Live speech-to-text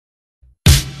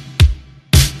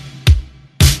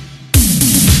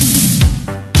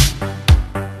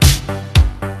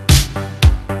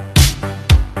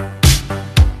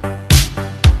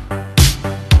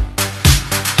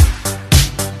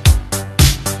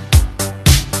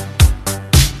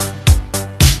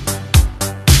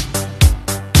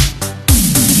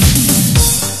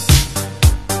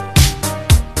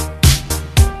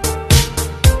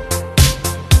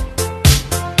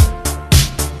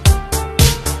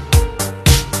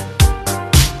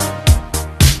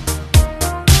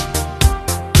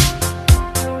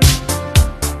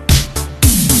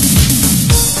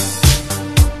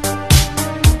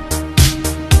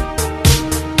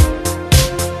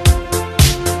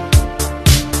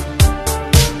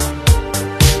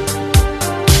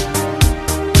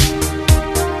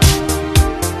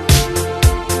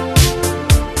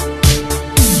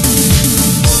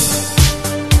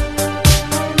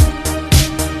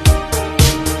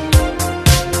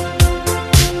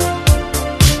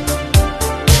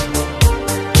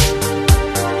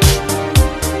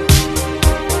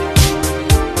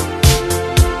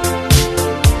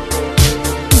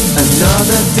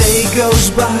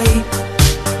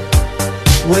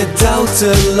without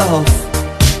the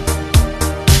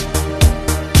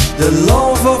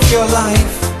love of your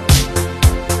life,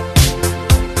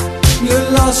 you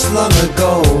lost long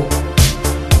ago.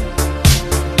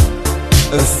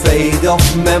 A fade of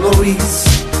memories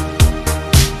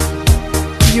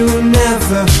you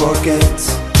never forget.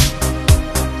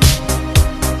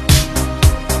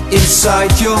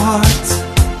 Inside your heart,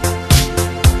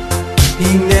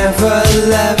 he never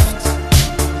left.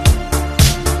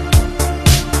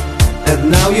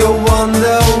 And now you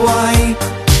wonder why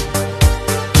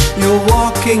you're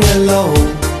walking alone,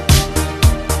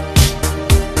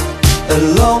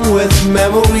 along with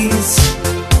memories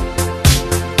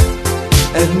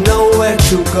and nowhere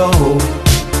to go.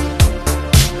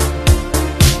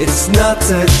 It's not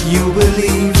that you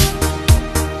believe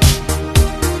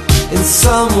in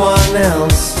someone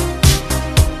else,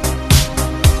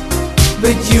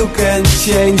 but you can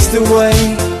change the way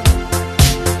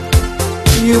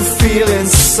you feel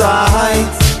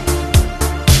inside.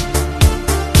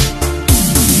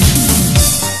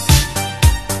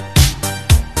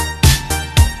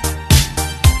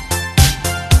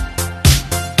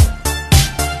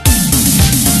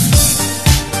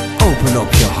 Open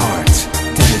up your heart,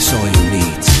 that is all you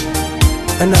need.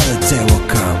 Another day will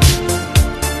come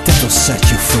that will set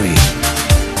you free.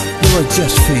 You will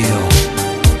just feel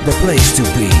the place to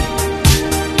be.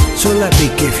 So let me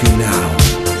give you now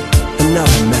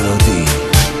another melody.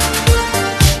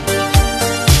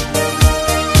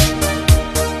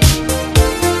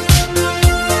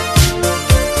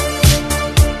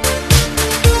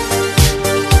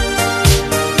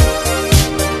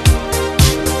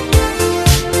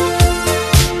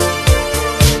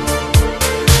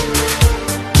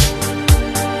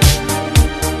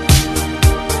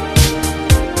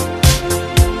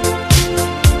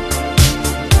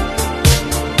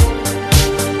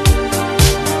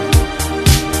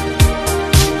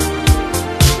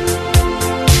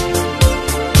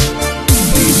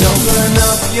 Open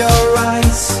up your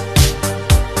eyes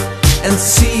and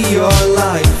see your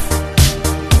life,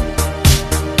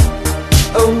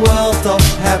 a world of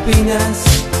happiness.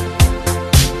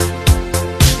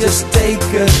 Just take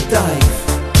a dive,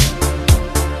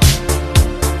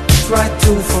 try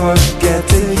to forget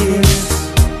the years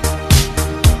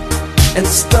and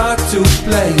start to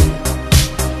play,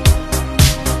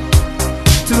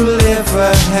 to live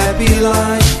a happy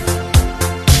life.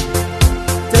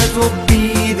 That will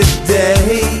be the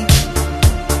day.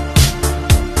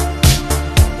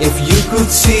 If you could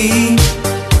see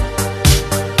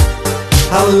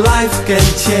how life can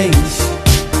change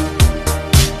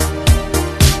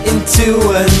into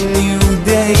a new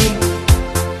day,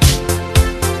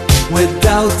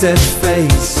 without that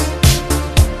face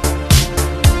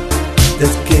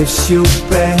that gives you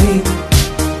pain,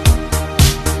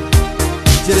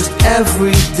 just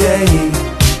every day.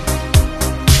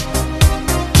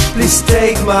 Please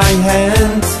take my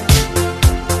hand,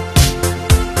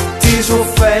 tears will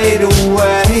fade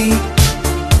away.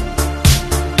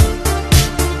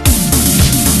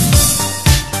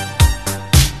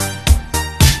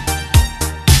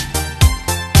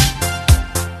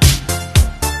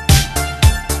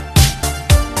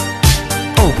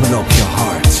 Open up your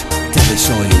heart, that is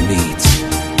all you need.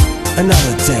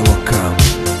 Another day will come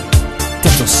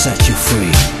that will set you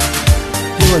free.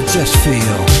 You will just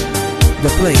feel the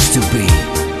place to be.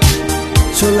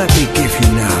 So let me give you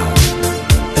now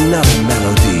another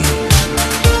melody.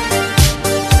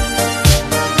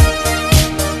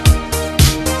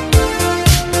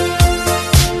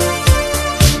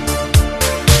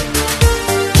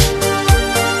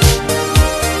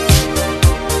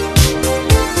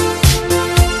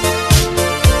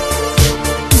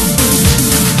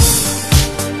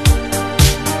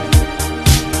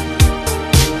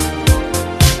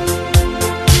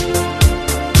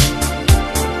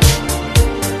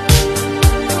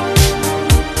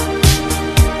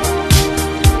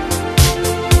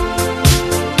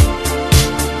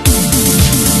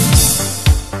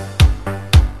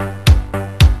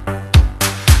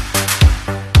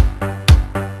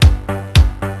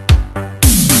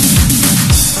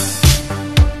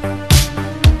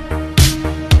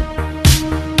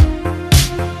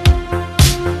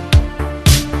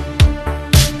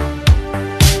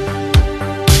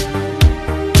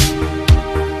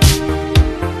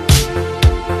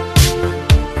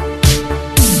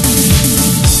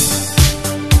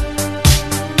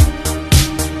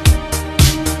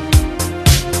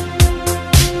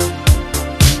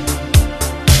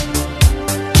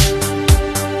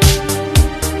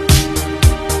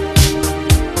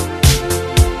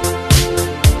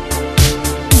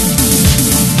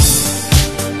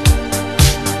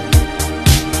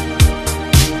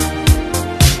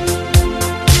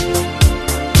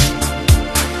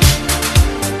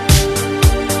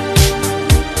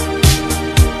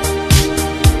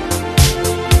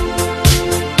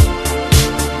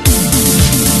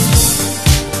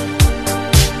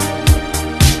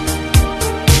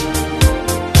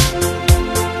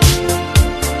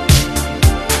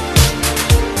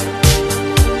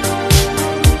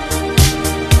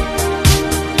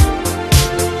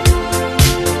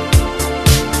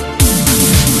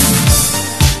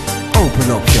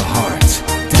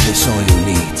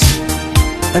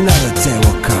 Another day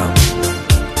will come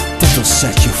that will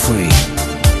set you free.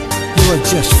 You will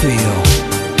just feel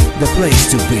the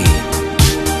place to be.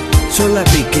 So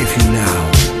let me give you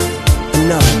now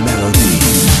another melody.